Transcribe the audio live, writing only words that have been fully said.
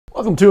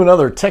Welcome to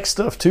another Tech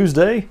Stuff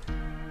Tuesday.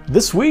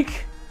 This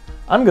week,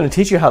 I'm going to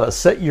teach you how to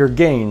set your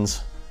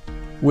gains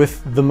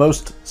with the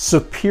most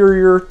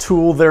superior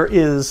tool there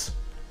is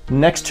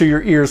next to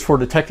your ears for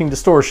detecting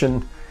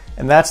distortion,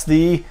 and that's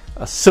the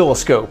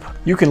oscilloscope.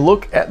 You can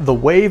look at the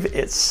wave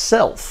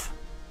itself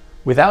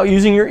without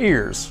using your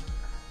ears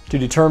to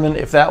determine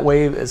if that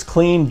wave is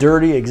clean,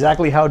 dirty,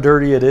 exactly how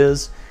dirty it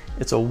is.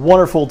 It's a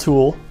wonderful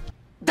tool.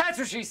 That's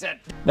what she said.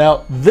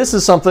 Now, this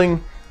is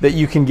something that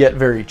you can get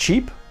very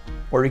cheap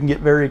or you can get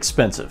very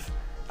expensive.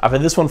 I've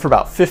had this one for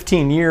about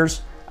 15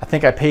 years. I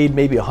think I paid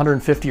maybe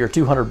 150 or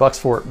 200 bucks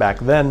for it back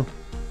then.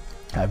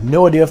 I have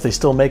no idea if they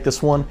still make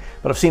this one,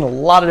 but I've seen a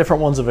lot of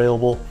different ones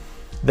available.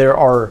 There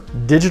are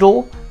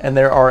digital and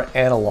there are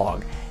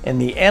analog. And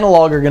the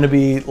analog are gonna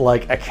be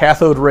like a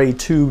cathode ray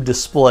tube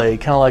display,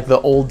 kind of like the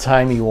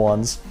old-timey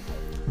ones.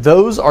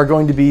 Those are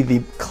going to be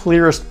the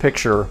clearest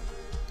picture,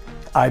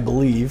 I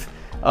believe,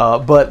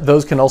 but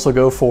those can also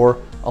go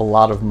for a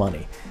lot of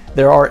money.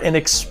 There are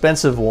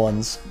inexpensive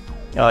ones,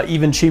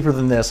 even cheaper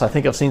than this. I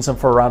think I've seen some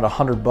for around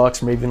 100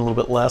 bucks, maybe even a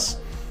little bit less.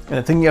 And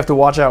the thing you have to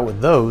watch out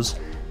with those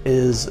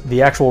is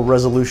the actual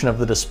resolution of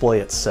the display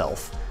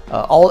itself.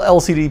 All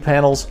LCD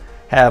panels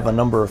have a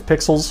number of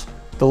pixels.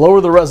 The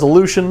lower the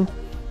resolution,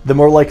 the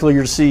more likely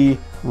you're to see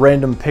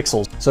random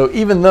pixels. So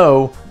even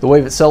though the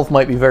wave itself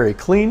might be very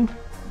clean,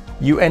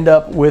 you end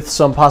up with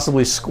some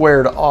possibly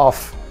squared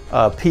off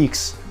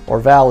peaks or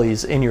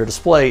valleys in your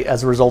display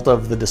as a result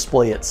of the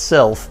display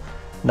itself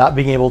not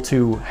being able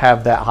to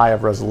have that high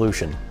of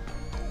resolution.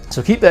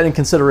 So keep that in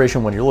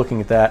consideration when you're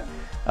looking at that.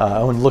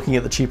 When looking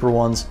at the cheaper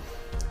ones,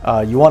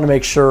 you want to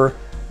make sure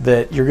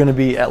that you're going to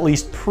be at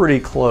least pretty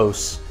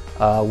close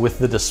with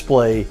the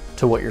display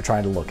to what you're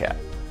trying to look at.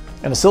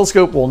 An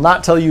oscilloscope will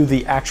not tell you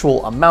the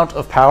actual amount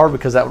of power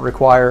because that would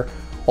require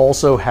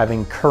also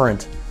having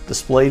current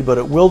displayed, but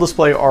it will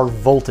display our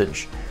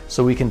voltage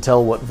so we can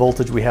tell what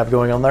voltage we have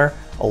going on there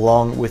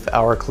along with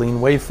our clean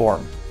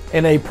waveform.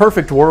 In a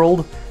perfect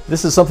world,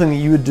 this is something that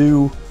you would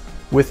do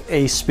with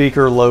a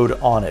speaker load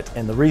on it.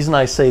 And the reason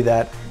I say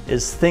that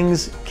is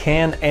things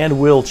can and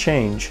will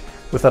change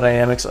with the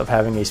dynamics of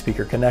having a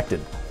speaker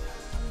connected.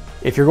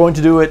 If you're going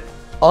to do it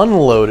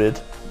unloaded,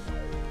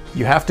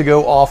 you have to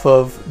go off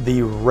of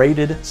the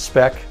rated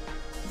spec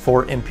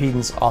for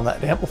impedance on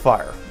that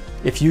amplifier.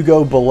 If you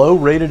go below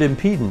rated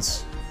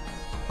impedance,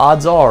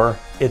 odds are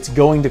it's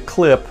going to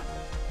clip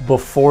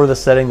before the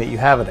setting that you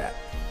have it at.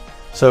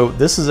 So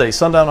this is a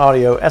Sundown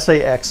Audio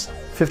SAX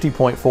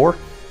 50.4,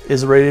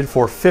 is rated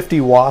for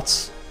 50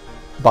 watts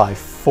by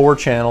 4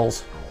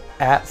 channels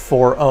at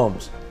 4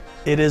 ohms.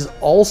 It is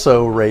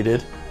also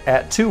rated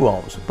at 2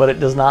 ohms, but it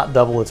does not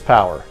double its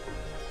power.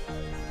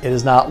 It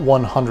is not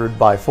 100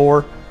 by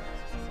 4.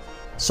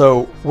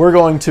 So we're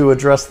going to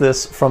address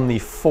this from the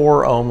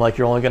 4 ohm, like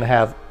you're only going to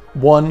have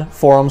one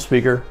 4 ohm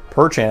speaker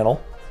per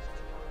channel.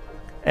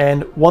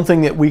 And one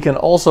thing that we can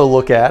also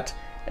look at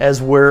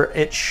as where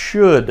it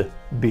should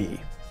be.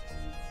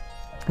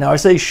 Now I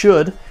say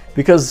should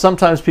because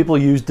sometimes people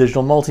use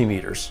digital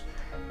multimeters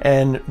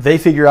and they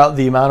figure out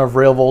the amount of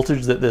rail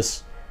voltage that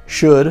this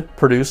should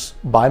produce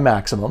by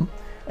maximum,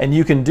 and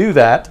you can do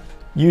that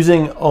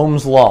using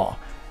Ohm's Law.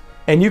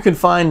 And you can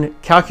find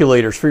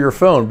calculators for your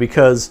phone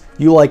because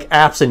you like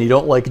apps and you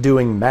don't like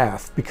doing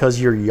math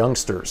because you're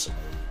youngsters.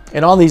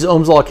 And on these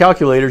Ohm's Law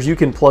calculators you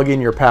can plug in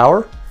your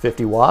power,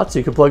 50 watts,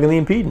 you can plug in the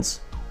impedance,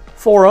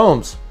 4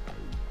 ohms.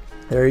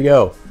 There you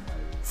go.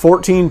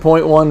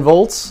 14.1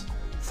 volts,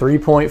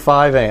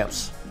 3.5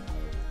 amps.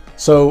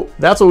 So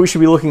that's what we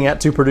should be looking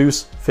at to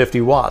produce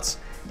 50 watts.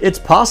 It's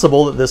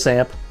possible that this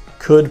amp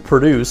could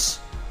produce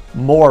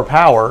more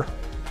power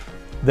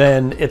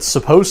than it's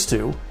supposed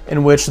to,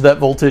 in which that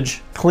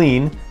voltage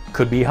clean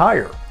could be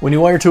higher. When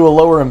you wire to a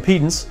lower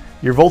impedance,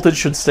 your voltage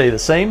should stay the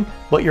same,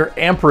 but your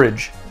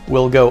amperage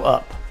will go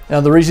up. Now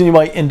the reason you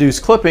might induce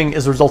clipping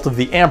is a result of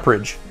the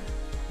amperage,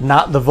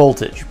 not the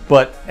voltage,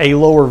 but a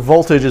lower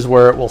voltage is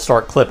where it will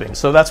start clipping.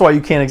 So that's why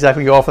you can't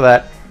exactly go off of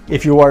that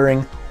if you're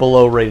wiring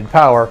below rated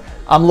power.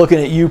 I'm looking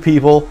at you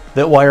people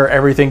that wire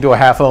everything to a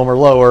half ohm or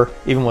lower,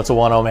 even when it's a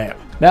 1 ohm amp.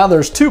 Now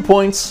there's 2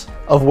 points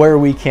of where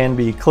we can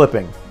be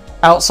clipping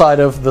outside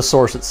of the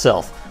source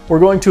itself. We're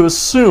going to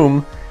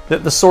assume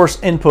that the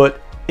source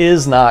input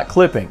is not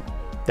clipping.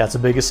 That's a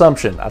big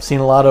assumption. I've seen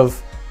a lot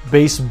of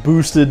bass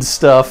boosted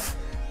stuff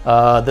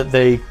that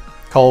they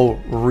call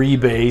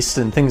rebased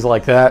and things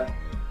like that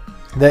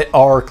that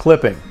are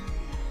clipping.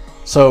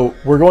 So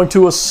we're going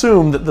to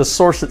assume that the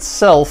source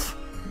itself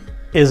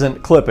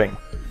isn't clipping.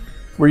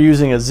 We're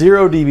using a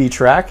 0 dB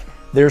track.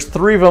 There's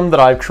 3 of them that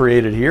I've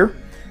created here.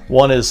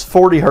 One is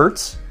 40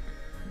 hertz.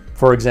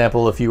 For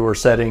example, if you were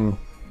setting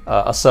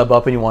a sub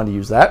up and you wanted to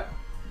use that.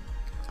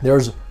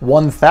 There's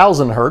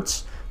 1000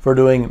 hertz for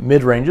doing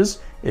mid ranges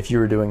if you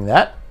were doing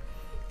that.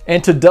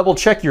 And to double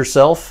check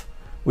yourself,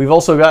 we've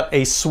also got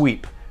a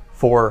sweep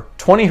for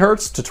 20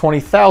 hertz to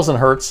 20,000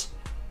 hertz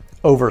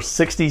over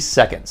 60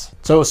 seconds.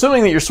 So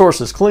assuming that your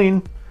source is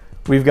clean,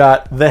 we've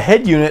got the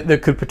head unit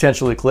that could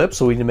potentially clip,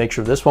 so we need to make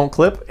sure this won't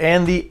clip,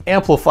 and the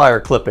amplifier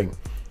clipping.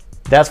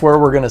 That's where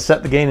we're going to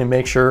set the gain and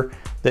make sure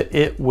that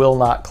it will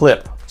not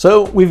clip.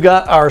 So we've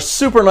got our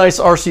super nice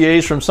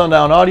RCAs from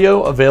Sundown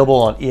Audio available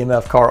on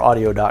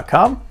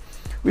emfcaraudio.com.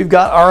 We've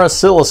got our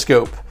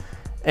oscilloscope,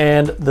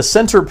 and the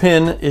center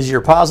pin is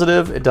your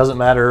positive. It doesn't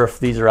matter if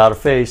these are out of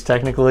phase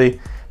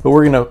technically, but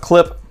we're going to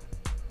clip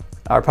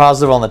our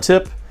positive on the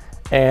tip,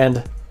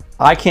 and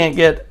I can't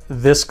get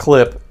this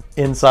clip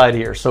inside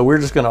here, so we're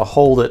just going to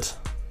hold it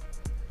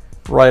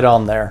right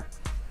on there.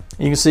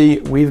 You can see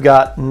we've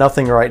got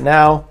nothing right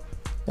now.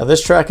 Now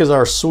this track is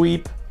our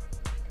sweep,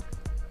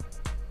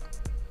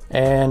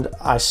 and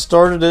I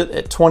started it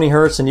at 20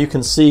 Hertz, and you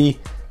can see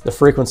the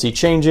frequency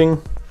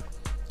changing.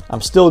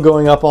 I'm still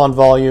going up on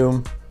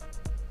volume,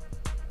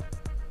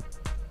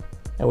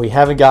 and we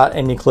haven't got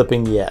any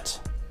clipping yet.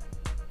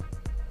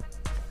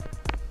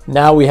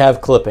 Now we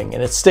have clipping,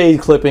 and it stayed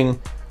clipping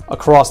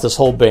across this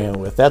whole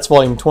bandwidth. That's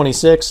volume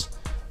 26.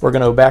 We're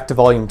going to go back to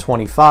volume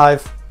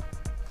 25.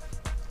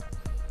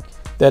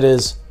 That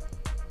is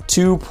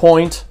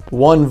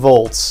 2.1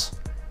 volts.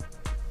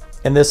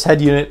 And this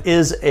head unit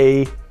is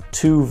a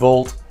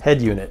 2-volt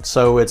head unit.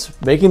 So it's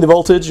making the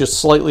voltage just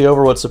slightly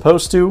over what's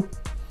supposed to.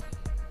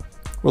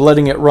 We're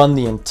letting it run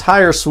the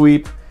entire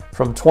sweep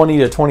from 20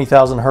 to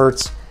 20,000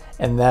 Hertz,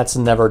 and that's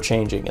never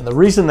changing. And the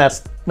reason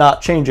that's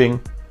not changing,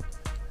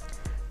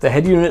 the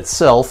head unit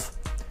itself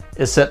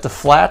is set to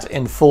flat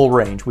and full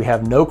range. We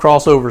have no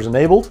crossovers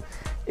enabled.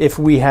 If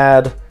we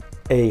had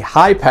a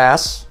high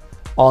pass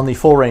on the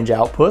full range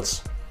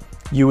outputs,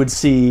 you would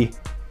see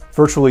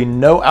virtually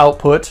no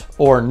output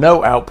or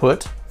no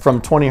output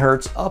from 20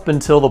 Hertz up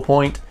until the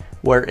point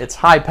where it's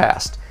high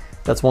passed.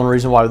 That's one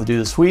reason why we do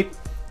the sweep.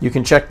 You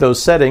can check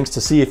those settings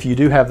to see if you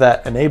do have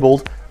that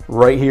enabled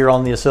right here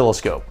on the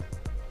oscilloscope.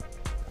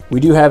 We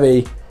do have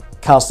a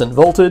constant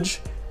voltage,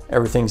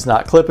 everything's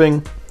not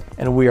clipping,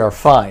 and we are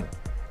fine.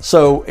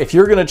 So if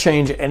you're going to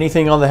change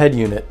anything on the head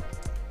unit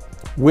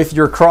with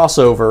your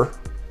crossover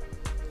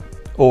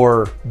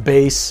or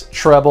bass,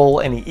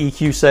 treble, any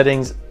EQ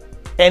settings,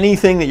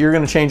 anything that you're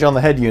going to change on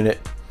the head unit,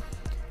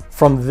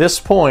 from this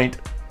point,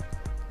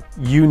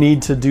 you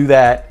need to do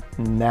that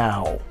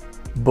now.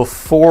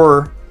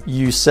 Before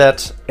you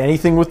set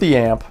anything with the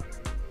amp,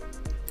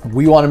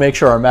 we want to make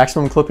sure our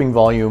maximum clipping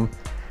volume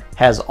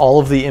has all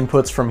of the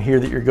inputs from here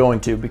that you're going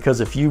to, because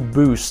if you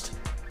boost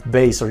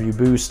bass or you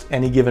boost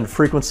any given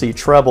frequency,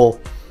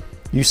 treble,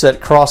 you set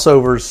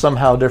crossovers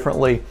somehow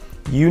differently,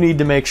 you need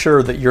to make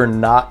sure that you're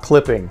not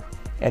clipping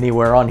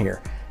anywhere on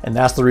here. And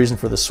that's the reason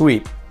for the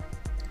sweep.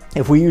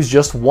 If we use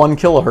just 1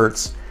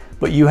 kilohertz,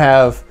 but you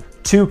have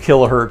 2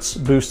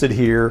 kilohertz boosted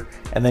here,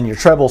 and then your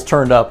treble's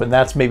turned up, and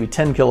that's maybe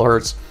 10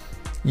 kilohertz,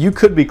 you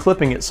could be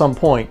clipping at some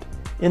point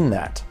in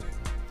that.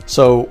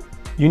 So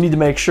you need to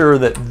make sure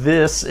that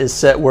this is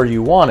set where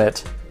you want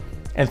it,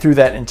 and through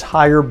that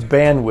entire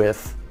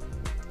bandwidth,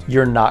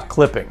 you're not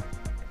clipping.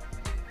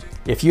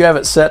 If you have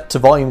it set to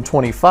volume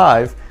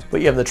 25,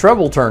 but you have the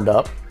treble turned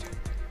up,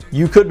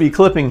 you could be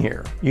clipping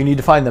here. You need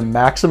to find the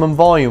maximum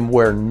volume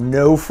where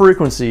no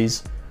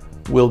frequencies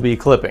will be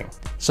clipping.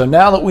 So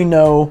now that we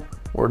know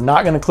we're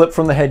not going to clip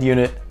from the head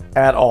unit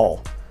at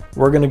all,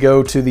 we're going to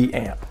go to the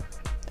amp.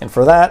 And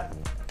for that,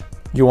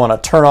 you want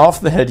to turn off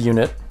the head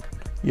unit.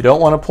 You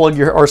don't want to plug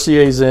your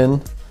RCAs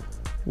in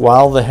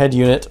while the head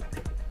unit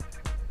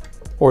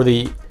or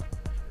the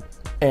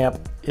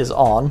amp is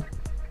on.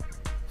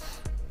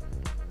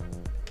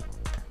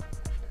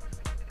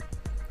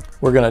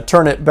 We're going to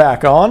turn it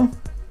back on.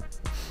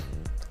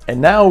 And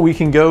now we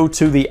can go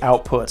to the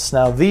outputs.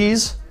 Now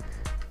these,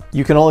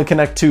 you can only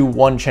connect to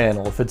one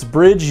channel. If it's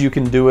bridge, you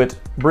can do it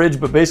bridge,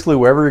 but basically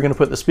wherever you're going to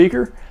put the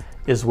speaker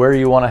is where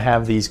you want to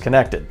have these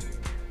connected.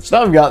 So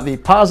now we've got the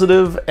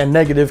positive and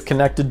negative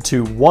connected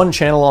to one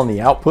channel on the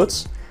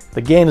outputs.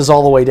 The gain is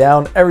all the way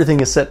down. Everything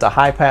is set to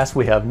high pass.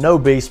 We have no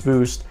bass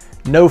boost,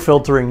 no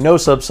filtering, no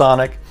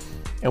subsonic,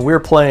 and we're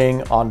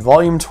playing on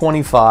volume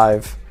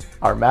 25,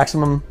 our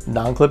maximum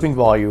non-clipping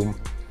volume,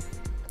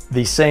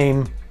 the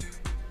same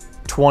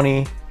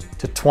 20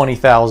 to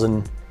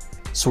 20,000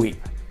 sweep.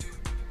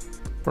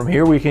 From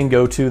here we can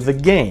go to the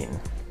gain.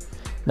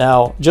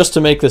 Now, just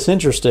to make this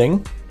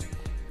interesting,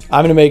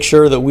 I'm going to make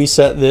sure that we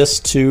set this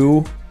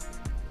to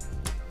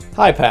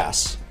high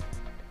pass.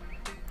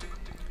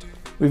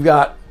 We've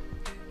got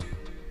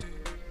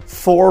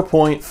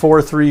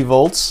 4.43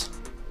 volts,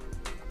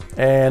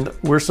 and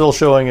we're still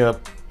showing a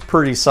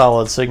pretty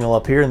solid signal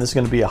up here, and this is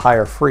going to be a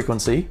higher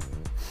frequency.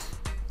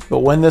 But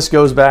when this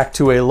goes back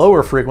to a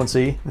lower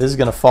frequency, this is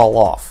going to fall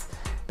off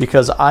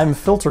because I'm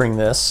filtering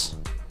this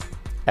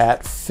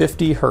at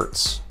 50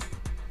 Hertz.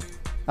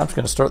 I'm just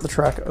going to start the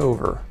track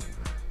over.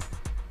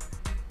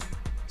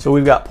 So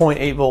we've got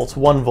 0.8 volts,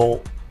 1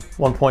 volt,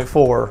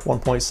 1.4,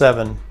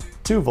 1.7,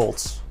 2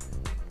 volts,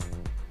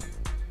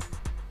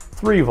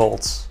 3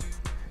 volts.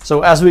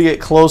 So as we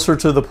get closer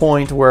to the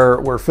point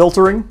where we're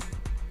filtering,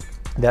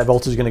 that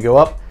voltage is going to go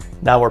up.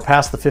 Now we're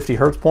past the 50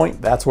 Hertz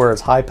point. That's where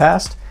it's high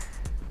passed.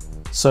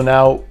 So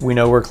now we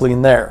know we're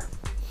clean there.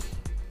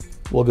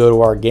 We'll go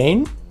to our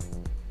gain,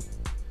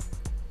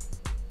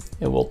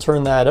 and we'll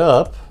turn that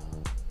up.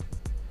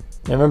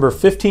 Now remember,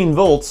 15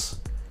 volts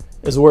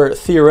is where it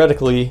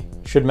theoretically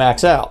should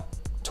max out.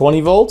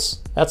 20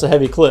 volts, that's a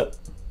heavy clip.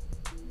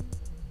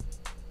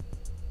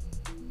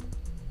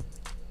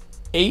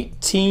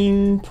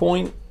 18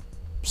 point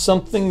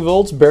something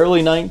volts,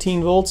 barely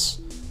 19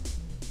 volts.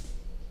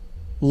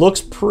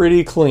 Looks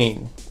pretty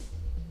clean.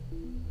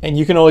 And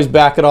you can always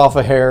back it off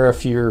a hair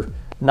if you're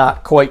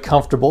not quite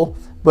comfortable.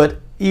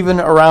 But even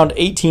around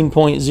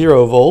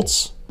 18.0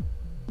 volts,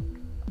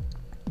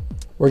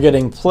 we're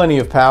getting plenty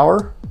of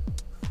power.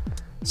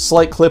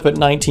 Slight clip at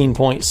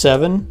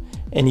 19.7,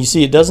 and you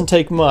see it doesn't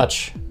take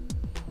much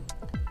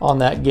on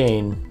that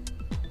gain.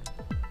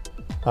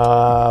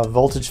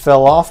 Voltage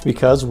fell off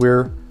because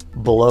we're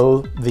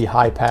below the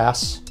high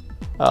pass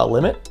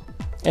limit.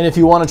 And if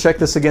you want to check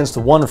this against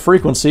one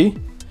frequency,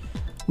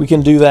 we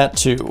can do that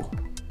too.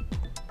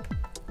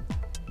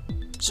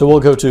 So we'll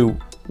go to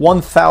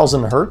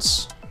 1000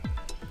 hertz,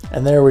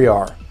 and there we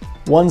are.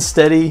 One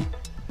steady,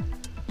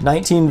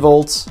 19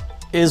 volts,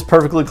 is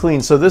perfectly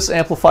clean. So this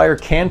amplifier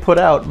can put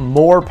out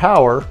more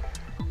power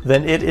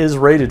than it is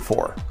rated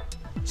for.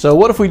 So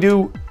what if we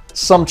do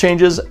some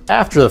changes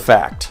after the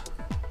fact?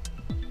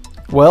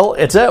 Well,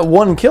 it's at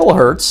 1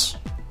 kilohertz.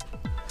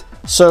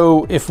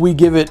 So if we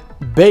give it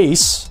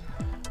bass,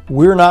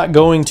 we're not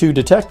going to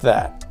detect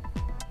that.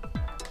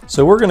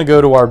 So we're going to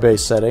go to our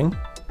bass setting.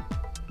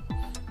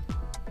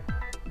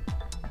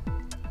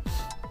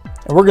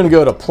 And we're going to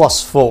go to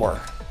 +4.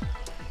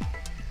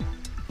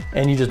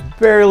 And you just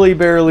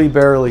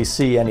barely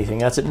see anything.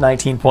 That's at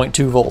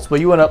 19.2 volts, but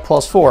you went up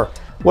 +4.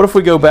 What if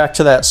we go back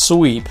to that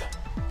sweep?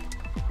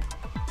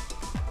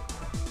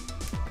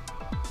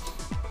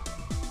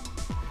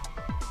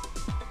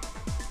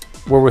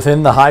 We're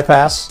within the high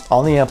pass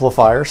on the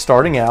amplifier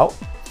starting out.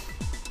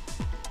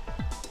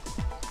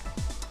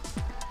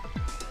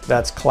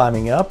 That's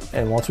climbing up,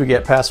 and once we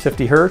get past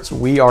 50 hertz,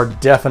 we are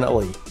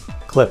definitely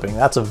clipping.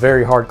 That's a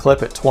very hard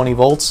clip at 20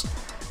 volts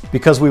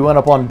because we went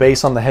up on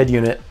bass on the head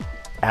unit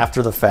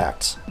after the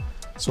fact.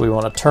 So we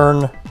want to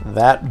turn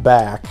that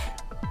back.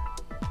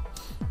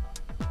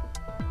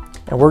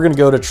 And we're going to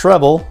go to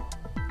treble.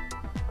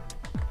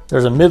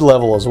 There's a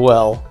mid-level as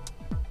well.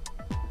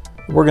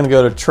 We're going to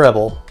go to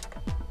treble.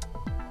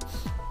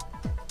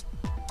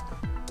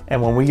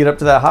 And when we get up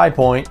to that high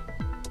point,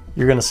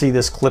 you're going to see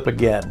this clip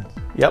again.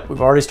 Yep,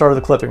 we've already started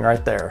the clipping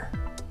right there.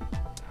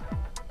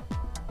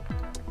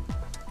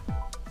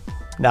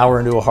 Now we're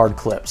into a hard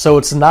clip. So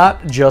it's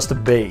not just a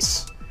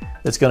bass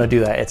that's going to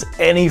do that. It's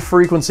any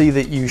frequency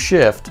that you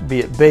shift, be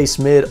it bass,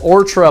 mid,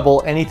 or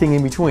treble, anything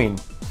in between.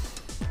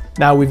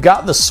 Now we've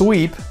got the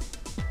sweep,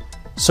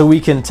 so we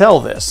can tell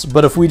this.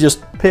 But if we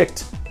just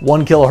picked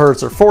 1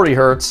 kilohertz or 40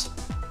 hertz,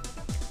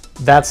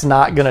 that's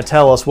not going to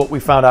tell us what we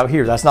found out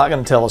here. That's not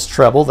going to tell us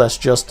treble. That's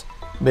just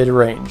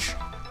mid-range.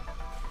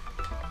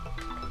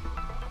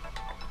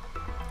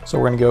 So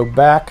we're going to go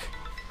back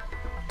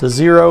to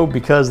 0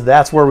 because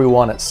that's where we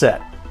want it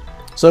set.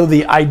 So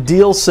the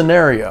ideal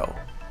scenario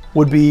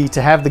would be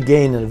to have the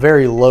gain in a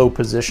very low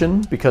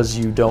position because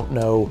you don't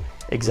know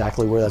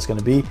exactly where that's going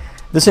to be.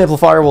 This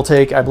amplifier will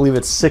take, I believe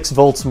it's 6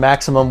 volts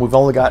maximum. We've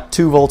only got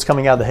 2 volts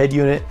coming out of the head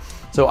unit.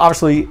 So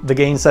obviously the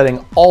gain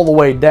setting all the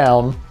way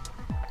down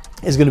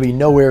is going to be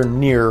nowhere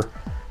near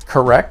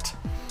correct.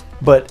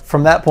 But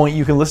from that point,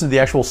 you can listen to the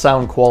actual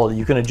sound quality.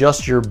 You can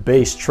adjust your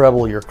bass,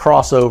 treble, your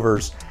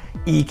crossovers,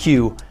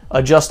 EQ,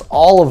 adjust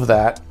all of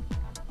that,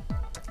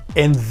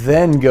 and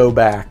then go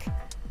back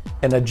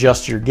and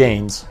adjust your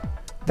gains.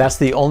 That's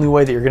the only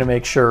way that you're going to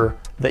make sure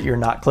that you're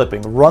not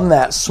clipping. Run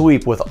that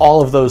sweep with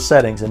all of those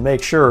settings and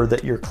make sure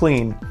that you're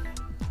clean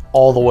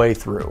all the way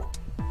through.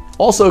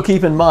 Also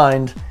keep in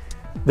mind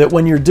that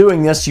when you're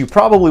doing this, you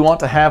probably want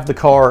to have the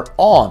car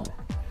on.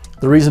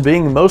 The reason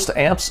being, most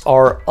amps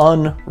are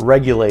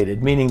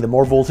unregulated, meaning the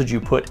more voltage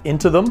you put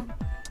into them,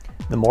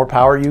 the more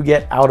power you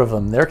get out of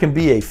them. There can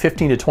be a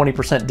 15 to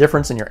 20%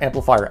 difference in your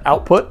amplifier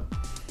output.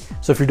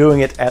 So if you're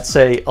doing it at,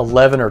 say,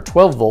 11 or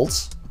 12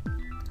 volts,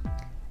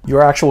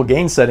 your actual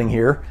gain setting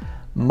here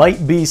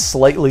might be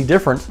slightly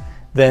different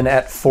than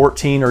at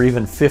 14 or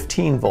even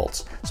 15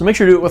 volts. So make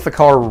sure to do it with the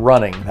car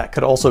running. That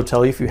could also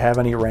tell you if you have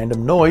any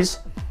random noise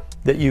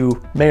that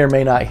you may or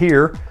may not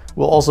hear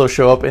will also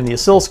show up in the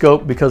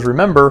oscilloscope, because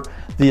remember,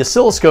 the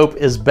oscilloscope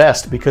is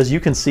best because you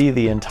can see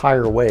the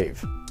entire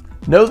wave.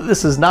 Know that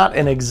this is not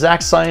an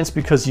exact science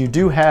because you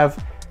do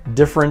have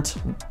different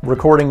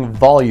recording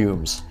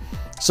volumes.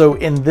 So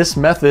in this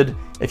method,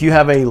 if you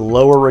have a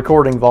lower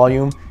recording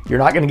volume, you're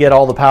not going to get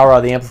all the power out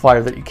of the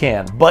amplifier that you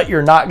can, but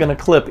you're not going to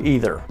clip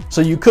either.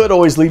 So you could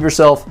always leave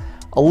yourself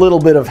a little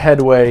bit of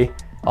headway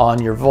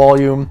on your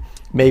volume.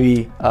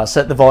 Maybe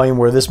set the volume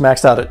where this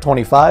maxed out at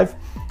 25.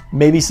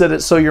 Maybe set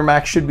it so your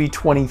max should be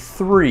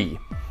 23.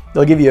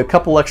 They'll give you a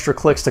couple extra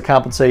clicks to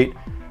compensate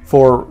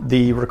for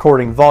the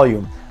recording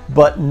volume.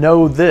 But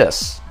know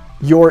this,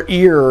 your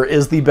ear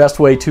is the best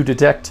way to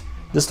detect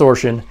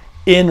distortion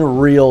in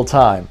real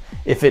time.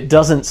 If it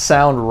doesn't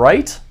sound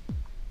right,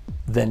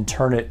 then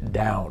turn it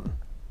down.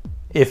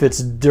 If it's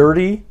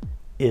dirty,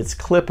 it's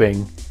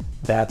clipping,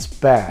 that's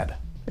bad.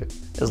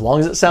 As long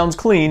as it sounds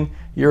clean,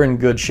 you're in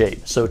good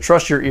shape. So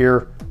trust your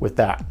ear with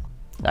that.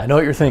 I know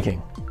what you're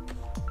thinking.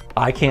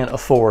 I can't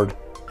afford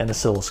an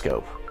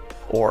oscilloscope,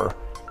 or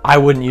I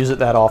wouldn't use it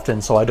that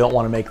often, so I don't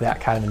want to make that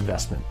kind of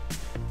investment.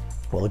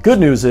 Well, the good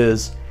news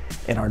is,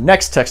 in our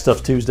next Tech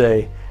Stuff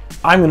Tuesday,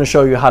 I'm going to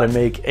show you how to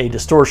make a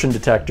distortion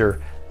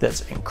detector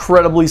that's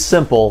incredibly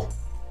simple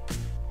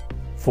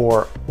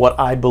for what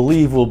I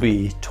believe will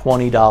be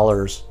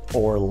 $20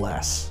 or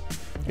less.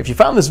 If you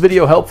found this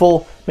video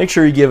helpful, make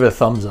sure you give it a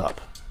thumbs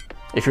up.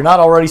 If you're not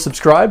already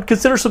subscribed,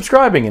 consider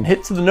subscribing and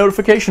hit the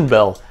notification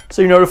bell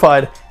so you're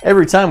notified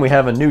every time we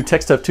have a new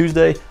Tech Stuff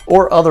Tuesday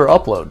or other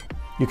upload.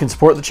 You can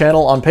support the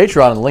channel on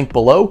Patreon in the link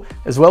below,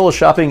 as well as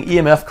shopping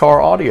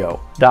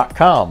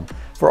emfcaraudio.com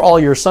for all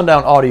your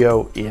Sundown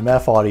Audio,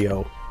 EMF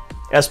audio,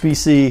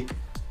 SBC,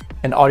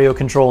 and audio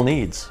control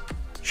needs.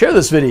 Share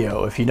this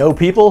video if you know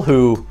people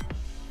who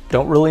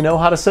don't really know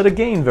how to set a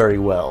gain very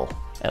well.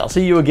 And I'll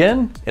see you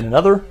again in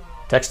another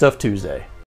Tech Stuff Tuesday.